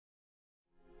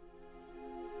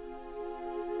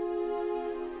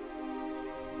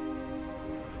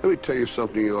Let me tell you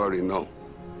something you already know.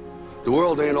 The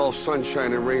world ain't all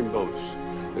sunshine and rainbows.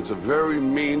 It's a very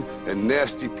mean and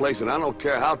nasty place, and I don't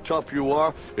care how tough you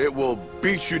are, it will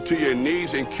beat you to your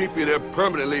knees and keep you there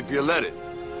permanently if you let it.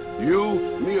 You,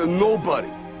 me, or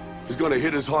nobody is gonna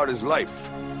hit as hard as life.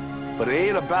 But it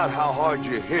ain't about how hard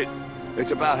you hit. It's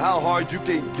about how hard you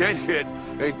can get hit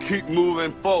and keep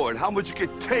moving forward. How much you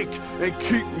can take and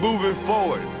keep moving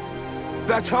forward.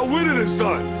 That's how winning is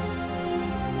done.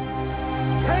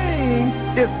 Pain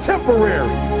is temporary.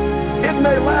 It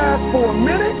may last for a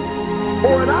minute,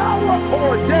 or an hour,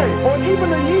 or a day, or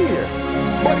even a year.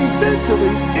 But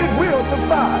eventually, it will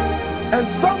subside, and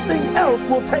something else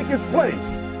will take its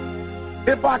place.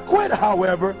 If I quit,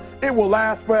 however, it will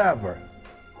last forever.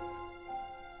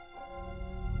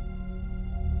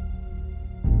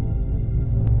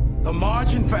 The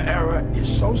margin for error is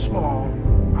so small.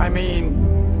 I mean,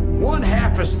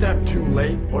 1/2 a step too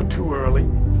late or too early,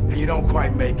 and you don't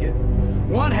quite make it.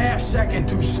 1/2 second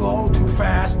too slow, too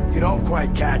fast, you don't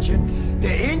quite catch it.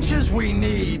 The inches we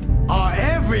need are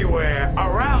everywhere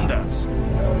around us.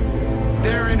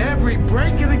 They're in every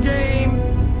break of the game,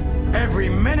 every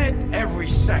minute, every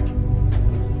second.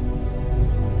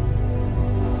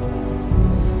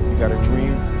 You got a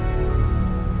dream,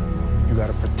 you got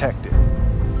to protect it.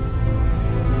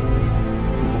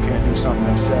 People can't do something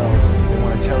themselves, they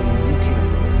want to tell you you can't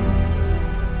do it.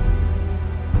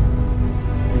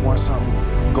 You want something,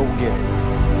 go get it.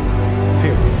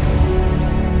 Period.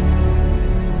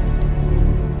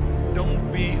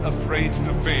 Don't be afraid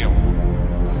to fail.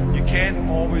 You can't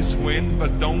always win,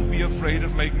 but don't be afraid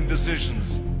of making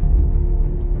decisions.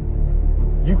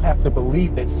 You have to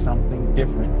believe that something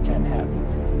different can happen.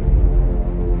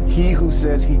 He who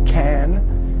says he can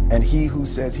and he who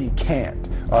says he can't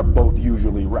are both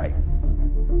usually right.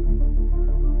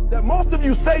 That most of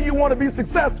you say you want to be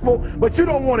successful, but you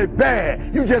don't want it bad.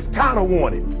 You just kind of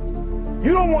want it.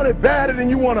 You don't want it badder than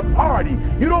you want to party.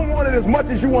 You don't want it as much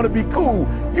as you want to be cool.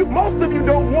 Most of you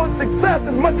don't want success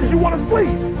as much as you want to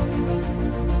sleep.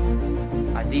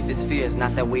 Our deepest fear is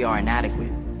not that we are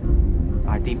inadequate.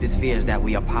 Our deepest fear is that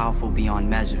we are powerful beyond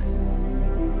measure.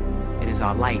 It is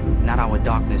our light, not our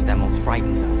darkness, that most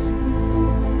frightens us.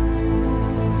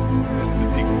 You have to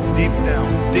dig deep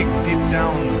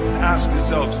down, and ask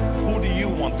yourselves, who do you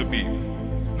want to be?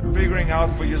 Figuring out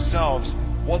for yourselves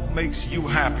what makes you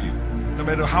happy, no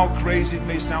matter how crazy it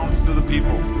may sound to the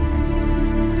people.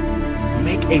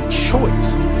 Make a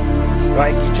choice,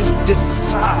 right? You just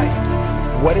decide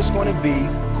what it's going to be,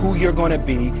 who you're going to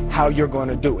be, how you're going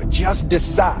to do it. Just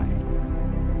decide.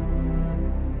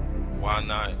 Why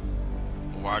not?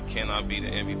 Why can't I be the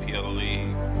MVP of the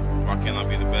league? Why can't I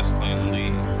be the best player in the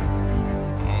league?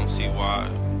 I don't see why.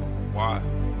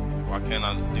 Why can't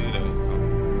I do that?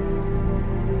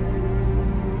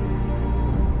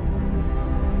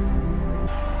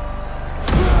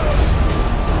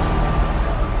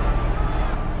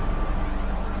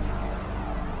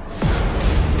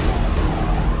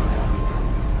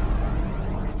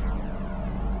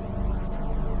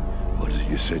 What is it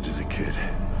you said to the kid?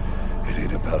 It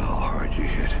ain't about how hard you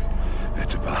hit.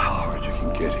 It's about how hard you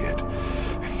can get hit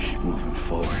and keep moving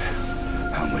forward.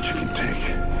 How much you can take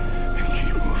and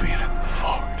keep moving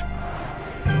forward.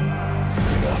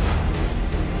 Get up.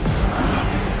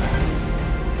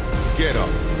 Get up.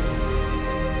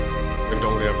 And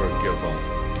don't ever give up.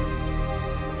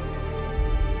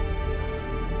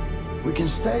 We can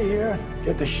stay here,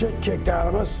 get the shit kicked out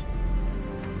of us,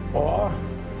 or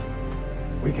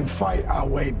we can fight our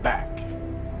way back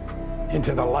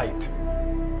into the light.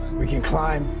 We can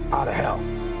climb out of hell.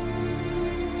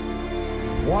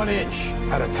 1 inch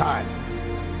at a time.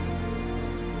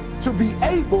 To be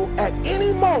able at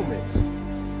any moment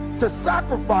to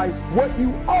sacrifice what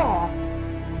you are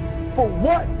for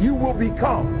what you will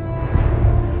become.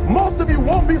 Most of you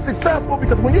won't be successful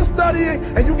because when you're studying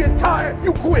and you get tired,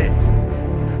 you quit.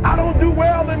 I don't do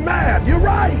well in math. You're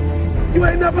right. You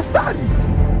ain't never studied.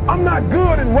 I'm not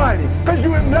good in writing because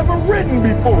you have never written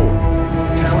before.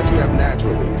 Talent you have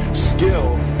naturally.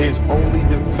 Skill is only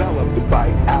developed by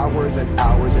hours and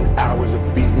hours and hours of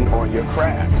beating on your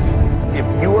craft. If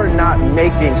you are not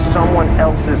making someone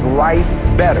else's life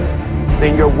better,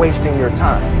 then you're wasting your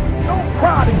time. Don't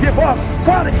cry to give up,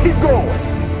 cry to keep going.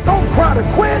 Don't cry to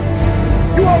quit.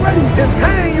 You already in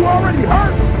pain, you already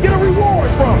hurt. Get a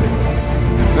reward from it.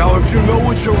 Now if you know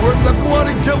what you're worth, now go out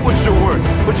and get what you're worth.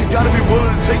 But you gotta be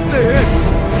willing to take the hits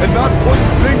and not point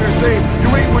fingers saying you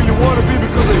ain't where you wanna be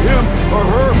because of him or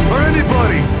her or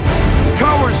anybody.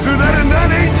 Cowards do that and that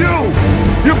ain't you.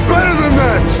 You're better than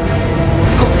that.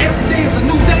 Because every day is a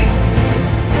new day.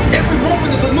 Every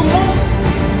moment is a new moment.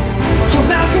 So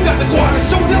now you got to go out and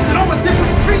show them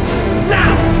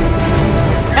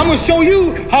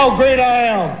how great I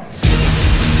am.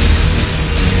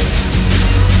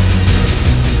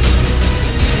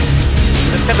 In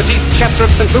the 17th chapter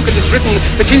of St. Luke it is written,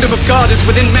 the kingdom of God is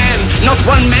within man, not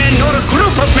one man nor a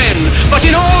group of men, but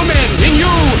in all men, in you.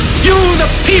 You, the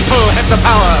people, have the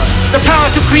power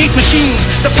to create machines,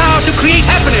 the power to create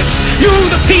happiness. You,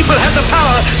 the people, have the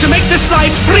power to make this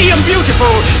life free and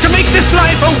beautiful, to make this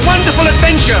life a wonderful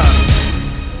adventure.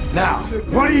 Now,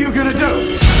 what are you gonna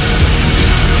do?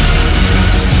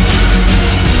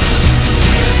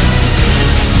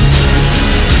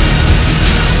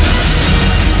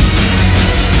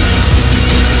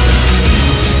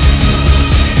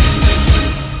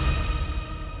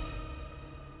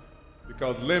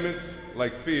 Because limits,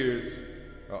 like fears,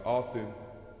 are often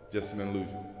just an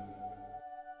illusion.